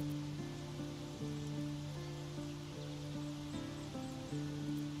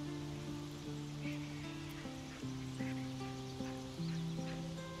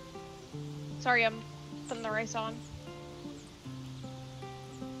 Sorry, I'm putting the rice on.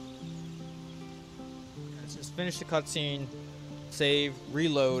 Let's just finish the cutscene, save,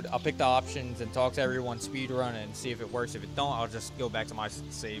 reload. I'll pick the options and talk to everyone, speedrun it, and see if it works. If it don't, I'll just go back to my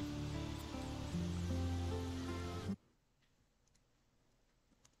save.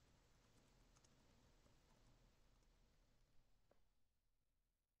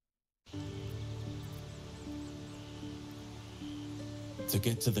 To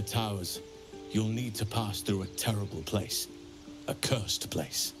get to the towers, you'll need to pass through a terrible place. A cursed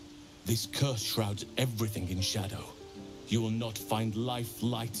place. This curse shrouds everything in shadow. You will not find life,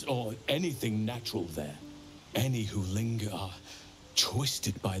 light, or anything natural there. Any who linger are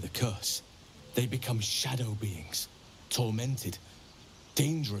twisted by the curse. They become shadow beings, tormented,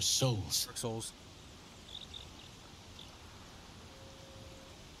 dangerous souls.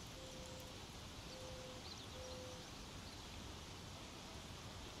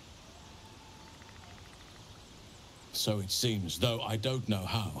 So it seems, though I don't know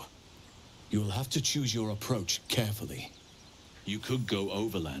how. You'll have to choose your approach carefully. You could go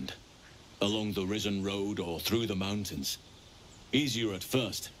overland, along the Risen Road or through the mountains. Easier at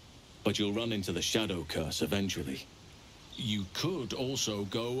first, but you'll run into the Shadow Curse eventually. You could also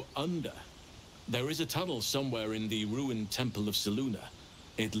go under. There is a tunnel somewhere in the ruined Temple of Selûne.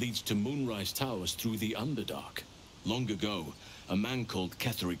 It leads to Moonrise Towers through the Underdark. Long ago, a man called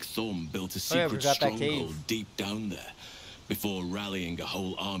Ketheric Thorm built a secret stronghold deep down there, before rallying a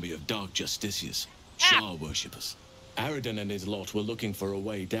whole army of Dark Justiciars, Shah worshippers. Aradin and his lot were looking for a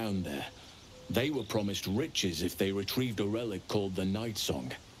way down there. They were promised riches if they retrieved a relic called the Night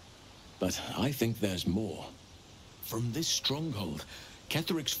Song. But I think there's more. From this stronghold,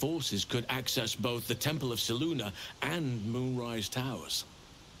 Ketheric's forces could access both the Temple of Selûne and Moonrise Towers.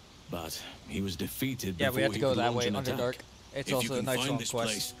 But he was defeated before we have to go that way, an Underdark. attack. It's If also you a can Night find Song this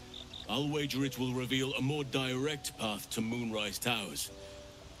quest. place, I'll wager it will reveal a more direct path to Moonrise Towers.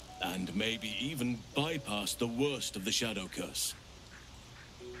 And maybe even bypass the worst of the Shadow Curse.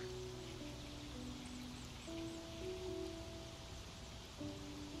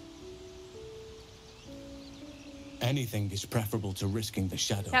 Anything is preferable to risking the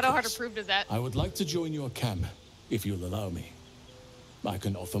Shadow Shadowheart Curse. approved of that. I would like to join your camp, if you'll allow me. I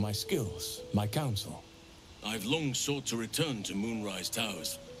can offer my skills, my counsel. I've long sought to return to Moonrise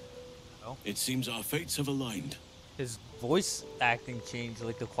Towers. Well, it seems our fates have aligned. His voice acting changed,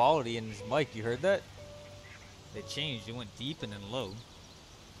 like the quality in his mic. You heard that? It changed. It went deep and then low.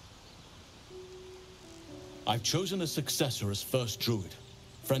 I've chosen a successor as first druid,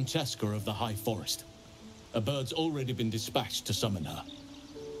 Francesca of the High Forest. A bird's already been dispatched to summon her.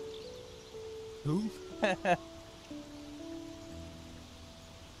 Who?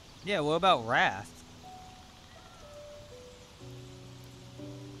 Yeah, what about Wrath?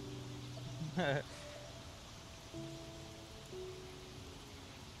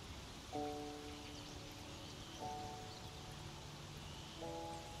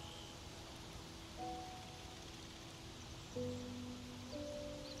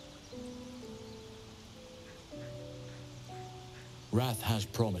 Wrath has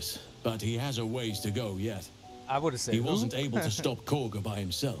promise, but he has a ways to go yet. I would have said he who? wasn't able to stop Korga by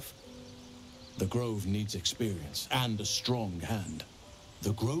himself. The Grove needs experience and a strong hand.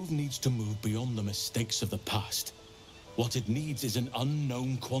 The Grove needs to move beyond the mistakes of the past. What it needs is an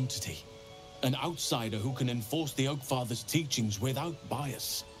unknown quantity. An outsider who can enforce the Oakfather's teachings without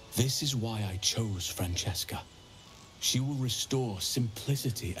bias. This is why I chose Francesca. She will restore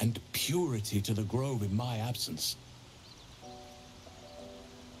simplicity and purity to the Grove in my absence.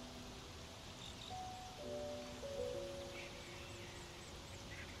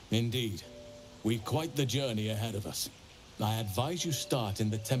 Indeed. We've quite the journey ahead of us. I advise you start in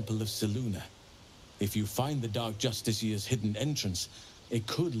the Temple of Selûne. If you find the Dark Justicia's hidden entrance, it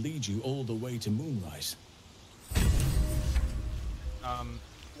could lead you all the way to Moonrise.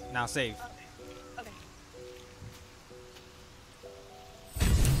 Now save. Okay.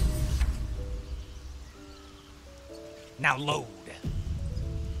 Now load.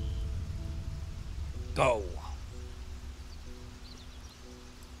 Go.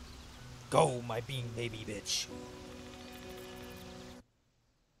 Go, my bean baby bitch.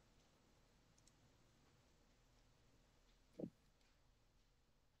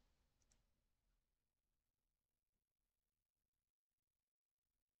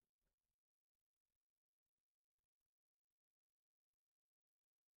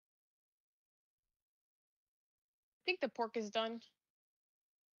 I think the pork is done.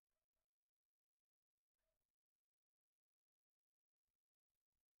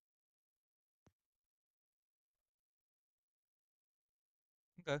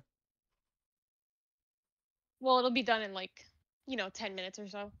 Okay. Well, it'll be done in like, 10 minutes or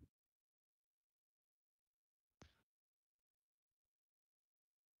so.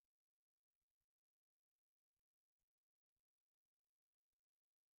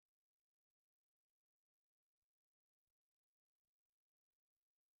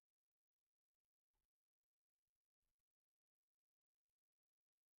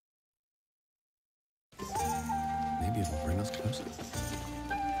 Maybe it'll bring us closer.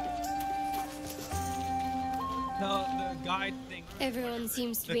 No, the guide thing. Everyone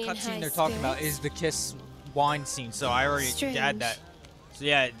seems to The be in high cutscene they're talking about spirits. is the kiss wine scene, so I already Strange. had that. So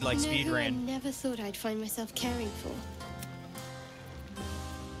yeah, like You know speed who I ran. never thought I'd find myself caring for.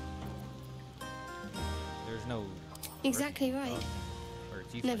 There's no. Exactly right. Or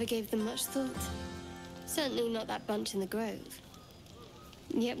teeth. Never gave them much thought. Certainly not that bunch in the grove.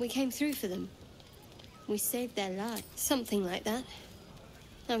 Yet we came through for them. We saved their lives. Something like that.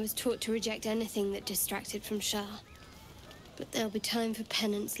 I was taught to reject anything that distracted from Shah. But there'll be time for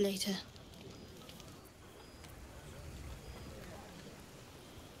penance later.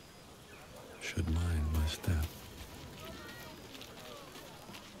 Should mind my step.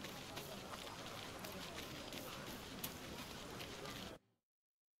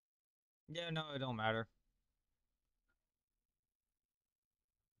 Yeah, no, it don't matter.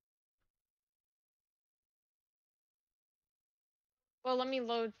 Well, let me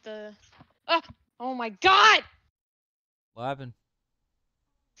load the. Ah! Oh my god! What happened?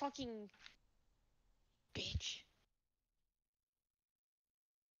 Fucking bitch.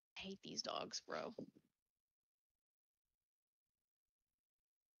 I hate these dogs, bro.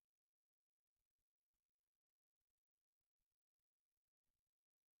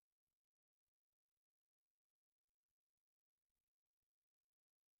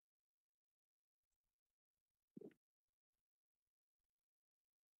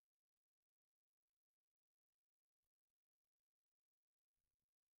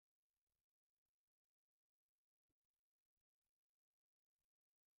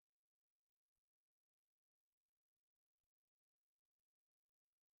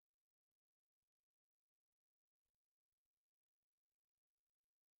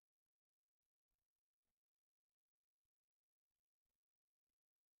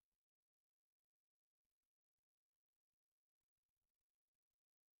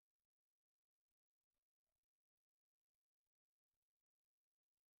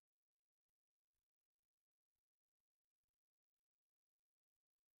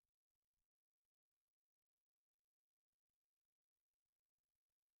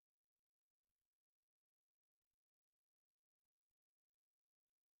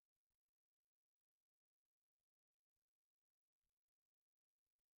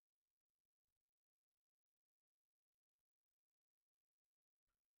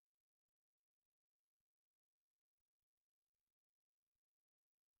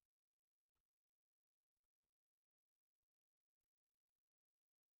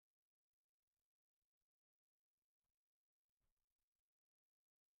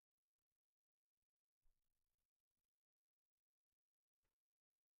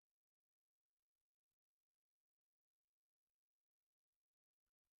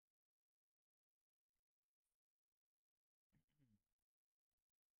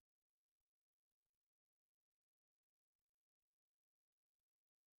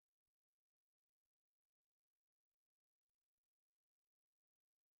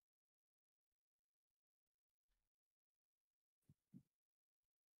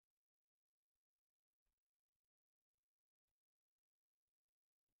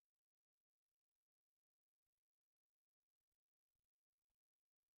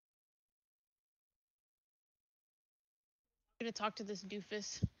 gonna talk to this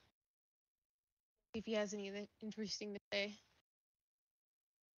doofus. See if he has anything interesting to say.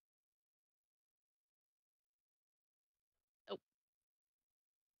 Oh.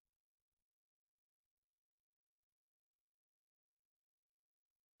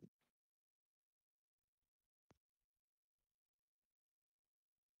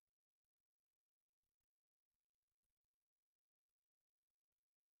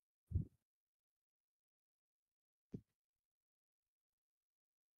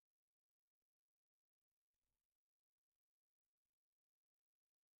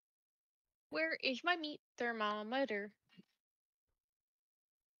 Where is my meat thermometer?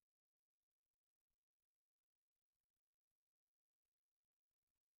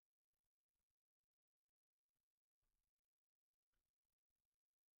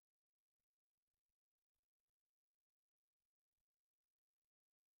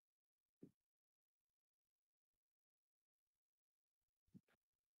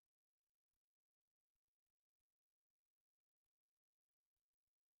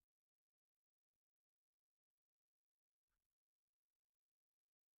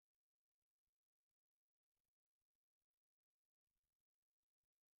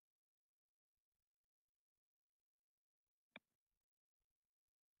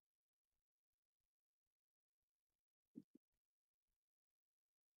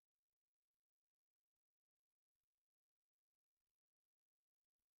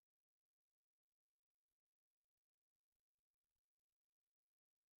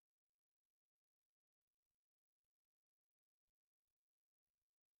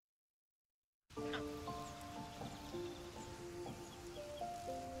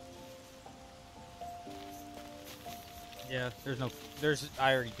 Yeah,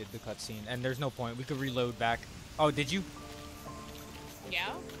 I already did the cutscene, and there's no point. We could reload back. Oh, did you? Yeah.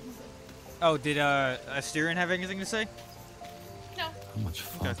 Oh, did Asterion have anything to say? No. How much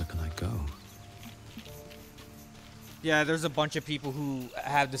farther can I go? Yeah, there's a bunch of people who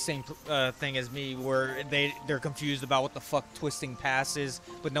have the same thing as me, where they're confused about what the fuck twisting pass is,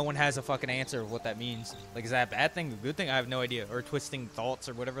 but no one has a fucking answer of what that means. Like, is that a bad thing, a good thing? I have no idea. Or twisting thoughts,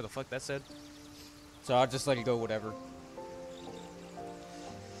 or whatever the fuck that said. So I'll just let it go, whatever.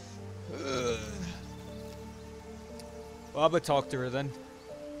 Well, I'm gonna talk to her then.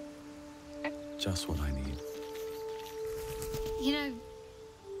 Just what I need. You know,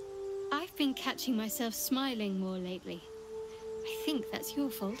 I've been catching myself smiling more lately. I think that's your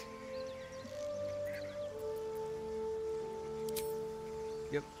fault.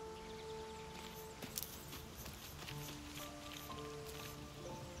 Yep.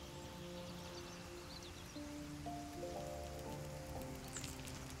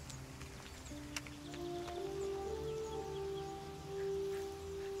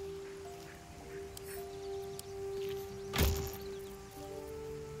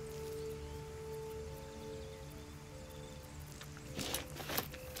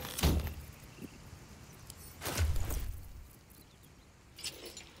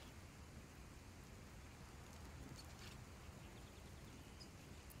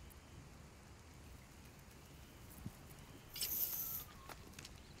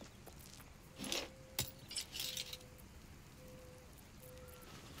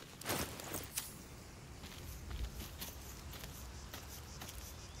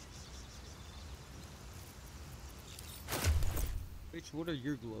 Bitch, what are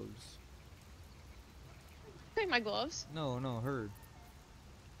your gloves? Take my gloves. No, her.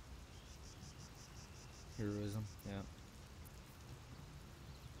 Heroism, yeah.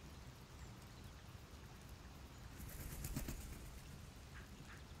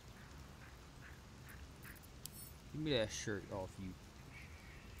 Give me that shirt off you.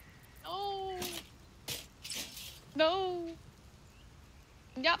 No. No.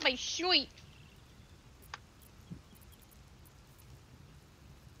 Not my shirt.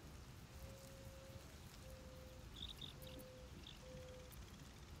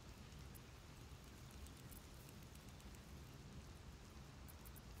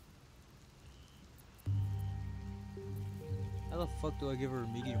 How the fuck do I give her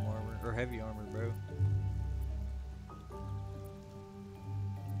medium armor or heavy armor, bro?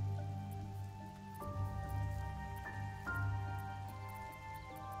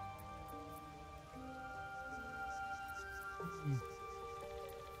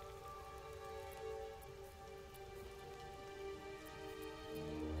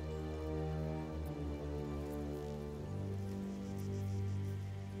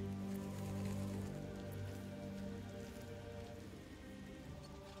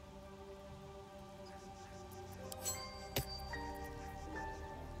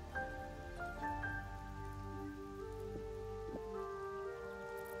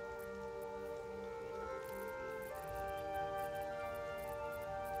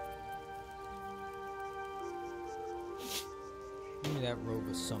 that robe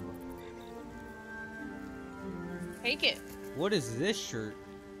of summer. Take it. What is this shirt?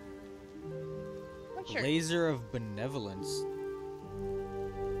 What shirt? Laser of Benevolence.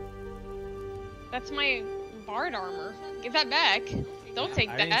 That's my bard armor. Give that back. Don't take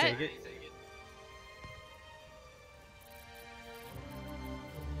I that. didn't take it.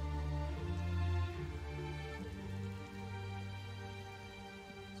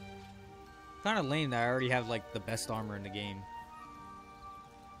 Kind of lame that I already have like the best armor in the game.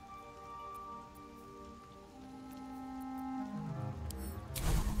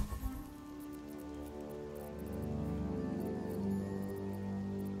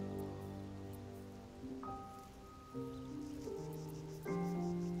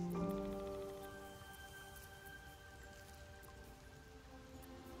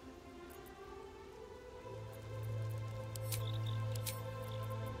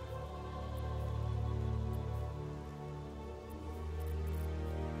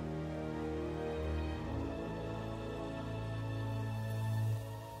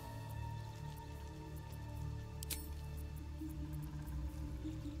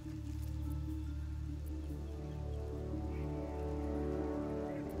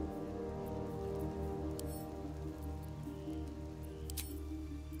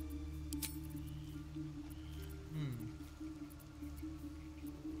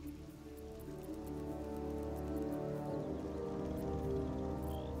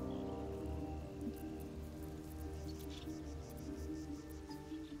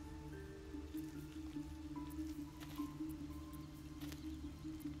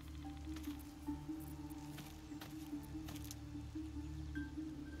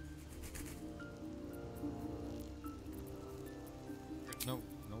 No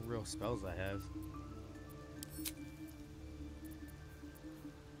real spells I have.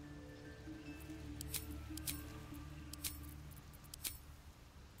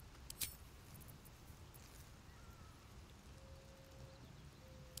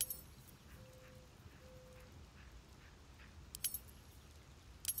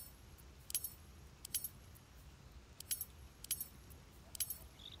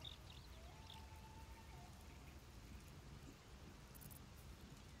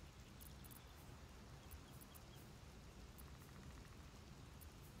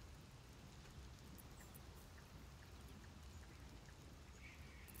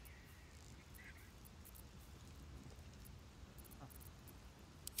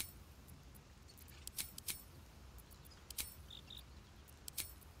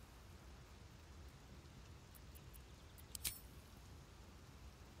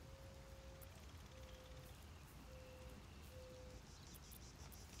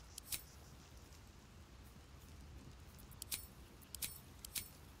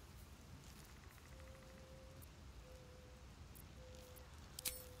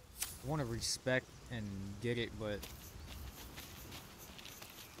 I want to respect and get it, but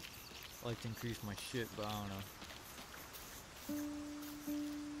I like to increase my shit, but I don't know.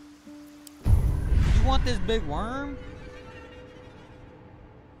 You want this big worm?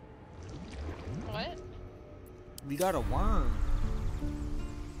 What? We got a worm.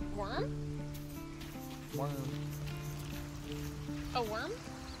 Worm? Worm. A worm?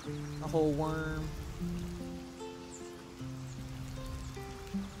 A whole worm.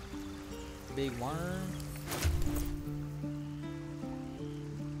 Big worm.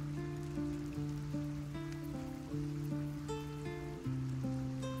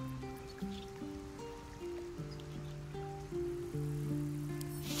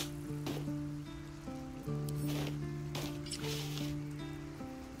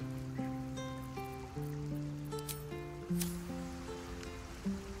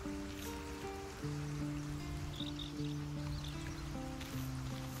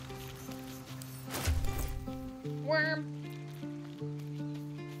 Worm.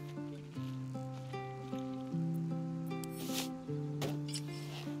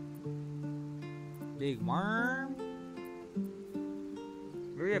 Big worm.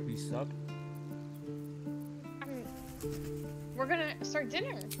 Hurry up, you suck. We're gonna start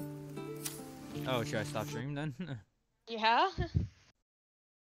dinner. Oh, should I stop streaming then? Yeah?